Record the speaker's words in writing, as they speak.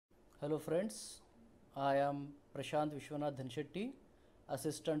Hello friends, I am Prashant Dhanshetti,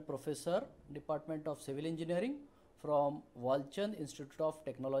 Assistant Professor, Department of Civil Engineering from Walchand Institute of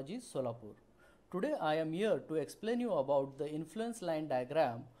Technology, Solapur. Today I am here to explain you about the influence line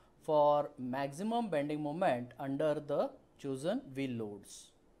diagram for maximum bending moment under the chosen wheel loads.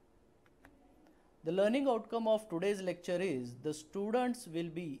 The learning outcome of today's lecture is the students will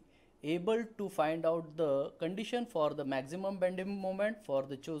be able to find out the condition for the maximum bending moment for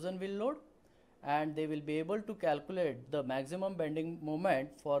the chosen wheel load, and they will be able to calculate the maximum bending moment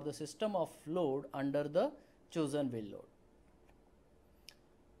for the system of load under the chosen wheel load.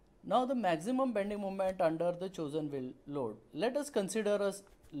 Now the maximum bending moment under the chosen wheel load. Let us consider a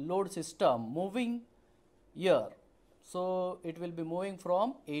load system moving here. So it will be moving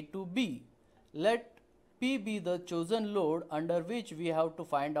from A to B. Let P be the chosen load under which we have to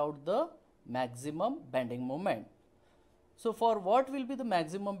find out the maximum bending moment. So for what will be the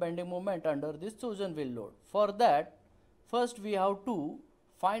maximum bending moment under this chosen wheel load? For that, first we have to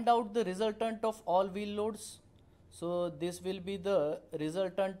find out the resultant of all wheel loads. So this will be the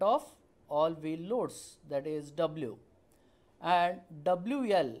resultant of all wheel loads, that is W, and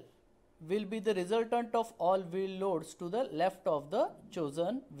WL will be the resultant of all wheel loads to the left of the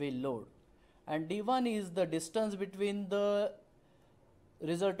chosen wheel load, and D1 is the distance between the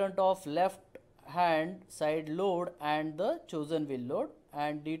resultant of left hand side load and the chosen wheel load,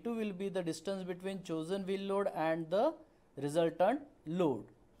 and D2 will be the distance between chosen wheel load and the resultant load,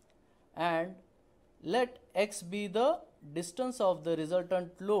 and let X be the distance of the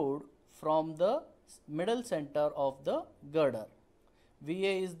resultant load from the middle center of the girder.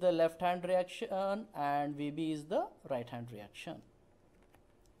 VA is the left hand reaction and VB is the right hand reaction.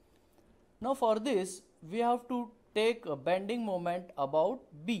 Now for this we have to take a bending moment about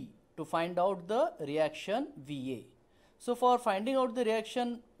B to find out the reaction VA. So for finding out the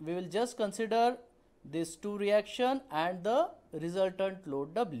reaction, we will just consider these two reaction and the resultant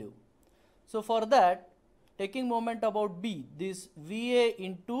load W. So for that, taking moment about B, this VA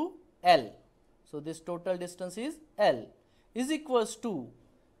into L, so this total distance is L, is equals to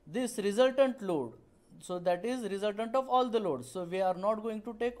this resultant load. So that is resultant of all the loads. So we are not going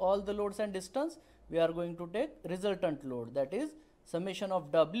to take all the loads and distance, we are going to take resultant load, that is summation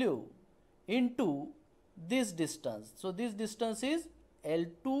of W into this distance. So this distance is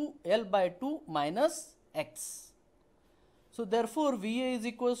L by 2 minus X. So therefore VA is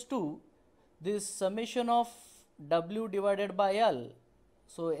equals to this summation of W divided by L.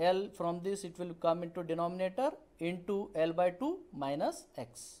 So L, from this it will come into denominator, into L by 2 minus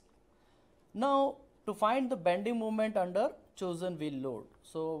X. Now to find the bending moment under chosen wheel load.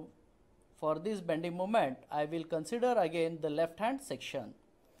 So for this bending moment I will consider again the left hand section.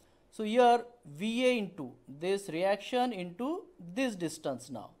 So here VA into this reaction into this distance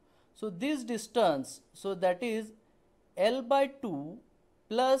now. So this distance, so that is L by 2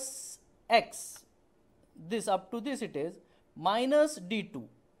 plus X, this up to this it is minus D2,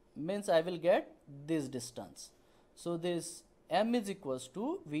 means I will get this distance. So this M is equals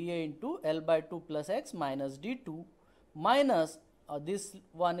to VA into L by 2 plus X minus D2 minus this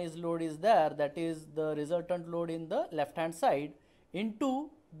one is load is there, that is the resultant load in the left hand side, into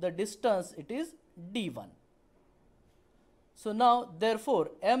the distance it is D1. So now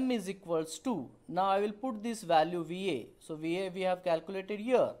therefore M is equals to, now I will put this value VA. So VA we have calculated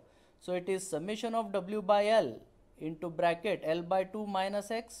here. So it is summation of W by L into bracket L by 2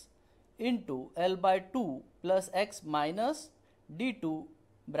 minus X into L by 2 plus X minus D2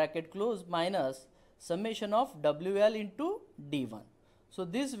 bracket close minus summation of WL into D1. So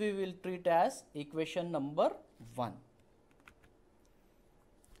this we will treat as equation number 1.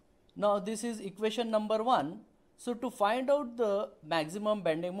 Now this is equation number 1. So to find out the maximum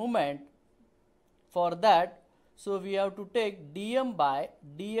bending moment, for that, so we have to take dm by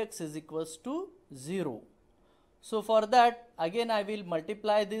dx is equals to 0. So for that again I will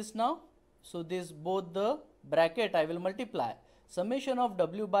multiply this now. So this both the bracket I will multiply. Summation of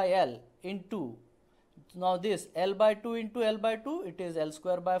W by L into, now this L by 2 into L by 2, it is L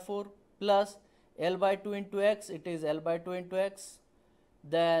square by 4, plus L by 2 into X, it is L by 2 into X,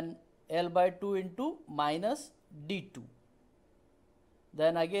 then L by 2 into minus D2.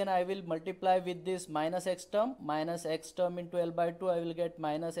 Then again I will multiply with this minus X term into L by 2, I will get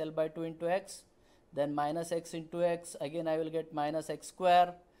minus L by 2 into X, then minus X into X, again I will get minus X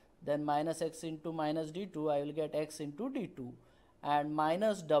square, then minus X into minus D2, I will get X into D2, and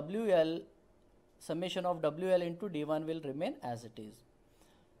minus WL, summation of WL into D1 will remain as it is.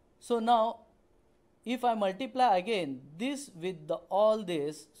 So now if I multiply again this with the all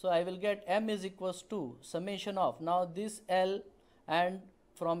this, so I will get M is equals to summation of, now this L and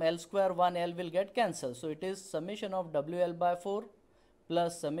from L square 1 L will get cancelled. So it is summation of WL by 4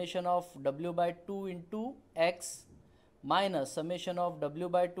 plus summation of W by 2 into X minus summation of W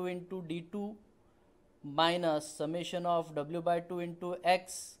by 2 into D2 minus summation of W by 2 into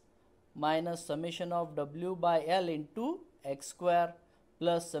X minus summation of W by L into X square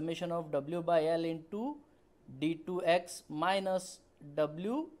plus summation of W by L into D2X minus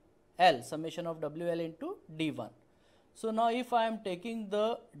WL summation of WL into D1. So now if I am taking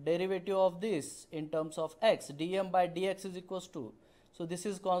the derivative of this in terms of X, dm by dx is equals to, so this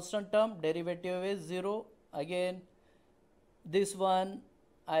is constant term, derivative is 0. Again this one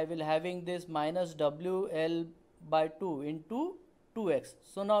I will having this minus WL by 2 into 2x.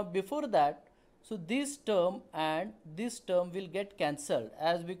 So now before that, so this term and this term will get cancelled,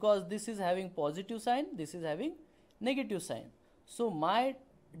 as because this is having positive sign, this is having negative sign. So my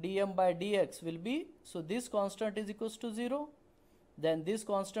dm by dx will be, so this constant is equals to 0, then this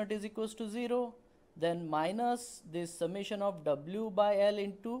constant is equals to 0, then minus this summation of W by L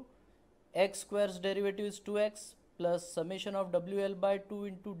into X square's derivative is 2x plus summation of WL by 2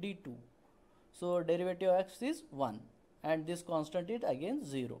 into D2. So derivative of X is 1 and this constant is again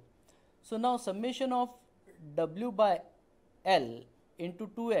 0. So now summation of W by L into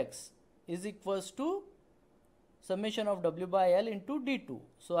 2x is equals to summation of W by L into D2.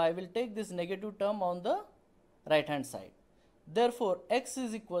 So I will take this negative term on the right hand side. Therefore X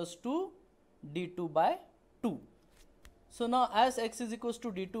is equals to D2 by 2. So now as X is equals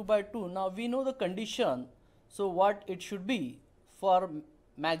to D2 by 2, now we know the condition. So what it should be for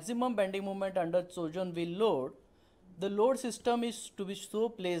maximum bending moment under chosen wheel load, the load system is to be so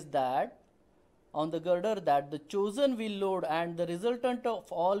placed that on the girder that the chosen wheel load and the resultant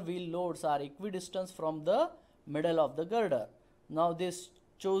of all wheel loads are equidistant from the middle of the girder. Now this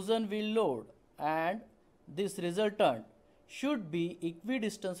chosen wheel load and this resultant should be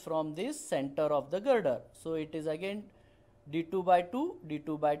equidistant from this center of the girder. So it is again D2 by 2,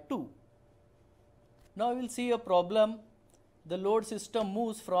 D2 by 2. Now we will see a problem. The load system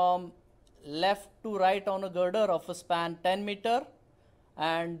moves from left to right on a girder of a span 10 meter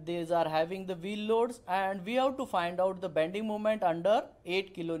and these are having the wheel loads, and we have to find out the bending moment under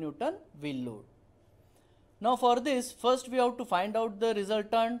 8 kilonewton wheel load. Now for this, first we have to find out the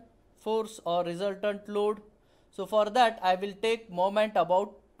resultant force or resultant load. So for that I will take moment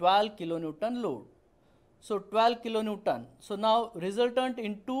about 12 kilonewton load. So 12 kilonewton. So now resultant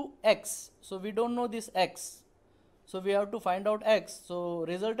into X. So we don't know this X. So we have to find out X. So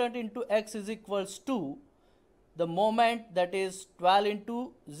resultant into X is equals to the moment, that is 12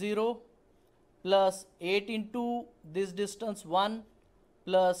 into 0 plus 8 into this distance 1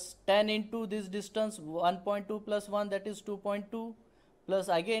 plus 10 into this distance 1.2 plus 1, that is 2.2, plus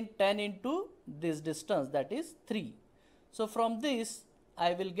again 10 into this distance, that is 3. So from this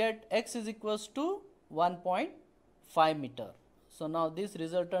I will get X is equals to 1.5 meter. So now this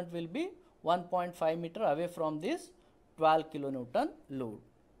resultant will be 1.5 meter away from this 12 kilonewton load.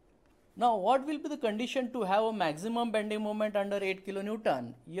 Now what will be the condition to have a maximum bending moment under 8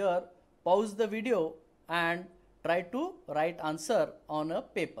 kilonewton? Here pause the video and try to write answer on a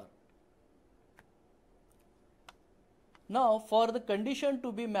paper. Now for the condition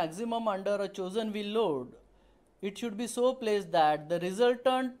to be maximum under a chosen wheel load, it should be so placed that the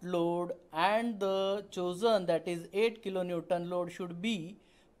resultant load and the chosen, that is 8 kilonewton load, should be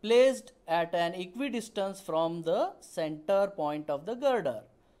placed at an equidistance from the center point of the girder.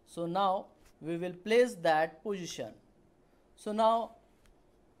 So now we will place that position. So now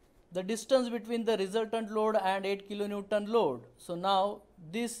the distance between the resultant load and 8 kilonewton load. So now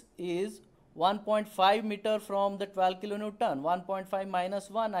this is 1.5 meter from the 12 kilonewton. 1.5 minus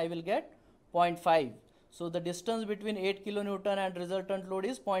 1, I will get 0.5. So the distance between 8 kilonewton and resultant load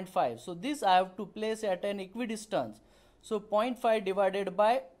is 0.5. So this I have to place at an equidistance. So 0.5 divided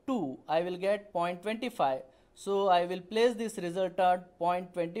by 2, I will get 0.25. So I will place this resultant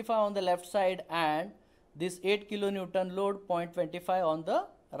 0.25 on the left side and this 8 kilonewton load 0.25 on the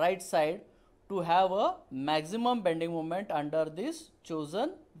right side to have a maximum bending moment under this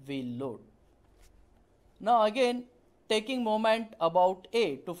chosen wheel load. Now again taking moment about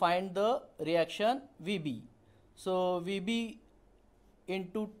A to find the reaction VB. So VB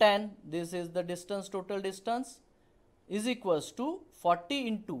into 10, this is the distance, total distance, is equals to 40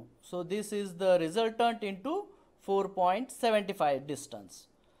 into, so this is the resultant into 4.75 distance.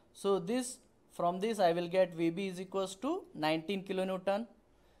 So this, from this I will get VB is equals to 19 kilonewton.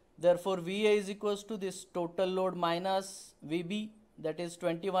 Therefore VA is equals to this total load minus VB, that is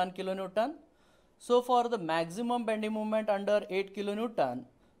 21 kilonewton. So for the maximum bending moment under 8 kilonewton,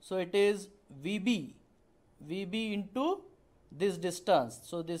 so it is VB into this distance.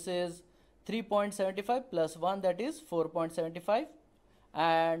 So this is 3.75 plus 1, that is 4.75,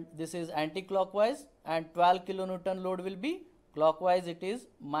 and this is anti-clockwise, and 12 kilonewton load will be clockwise, it is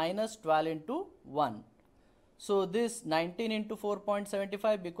minus 12 into 1. So this 19 into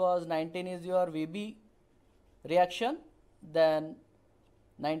 4.75, because 19 is your VB reaction, then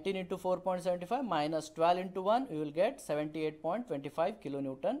 19 into 4.75 minus 12 into 1, you will get 78.25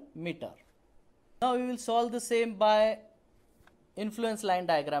 kilonewton meter. Now we will solve the same by influence line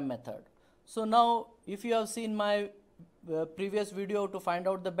diagram method. So now if you have seen my previous video to find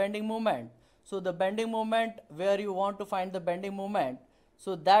out the bending moment, so the bending moment, where you want to find the bending moment,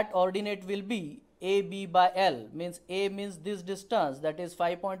 so that ordinate will be AB by L, means A means this distance, that is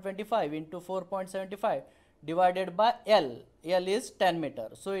 5.25 into 4.75 divided by L. L is 10 meter,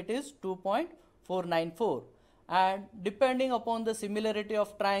 so it is 2.494, and depending upon the similarity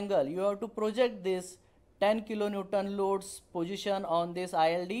of triangle, you have to project this 10 kilonewton loads position on this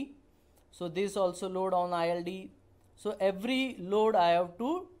ILD. So this also load on ILD. So every load I have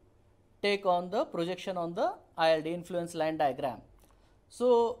to take on the projection on the ILD, influence line diagram.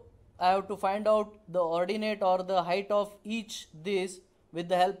 So I have to find out the ordinate or the height of each this with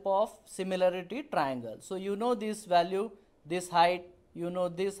the help of similarity triangle. So you know this value, this height, you know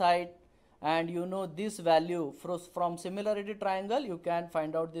this height, and you know this value. From similarity triangle you can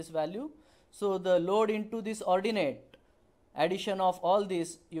find out this value. So the load into this ordinate, addition of all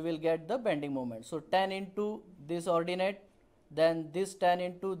this, you will get the bending moment. So 10 into this ordinate, then this 10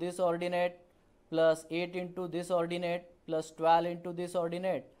 into this ordinate, plus 8 into this ordinate, plus 12 into this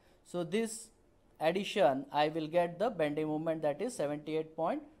ordinate. So this addition, I will get the bending moment, that is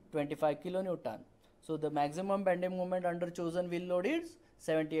 78.25 kilonewton. So the maximum bending moment under chosen wheel load is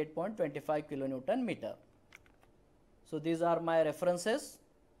 78.25 kilonewton meter. So these are my references.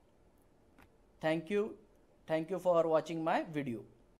 Thank you for watching my video.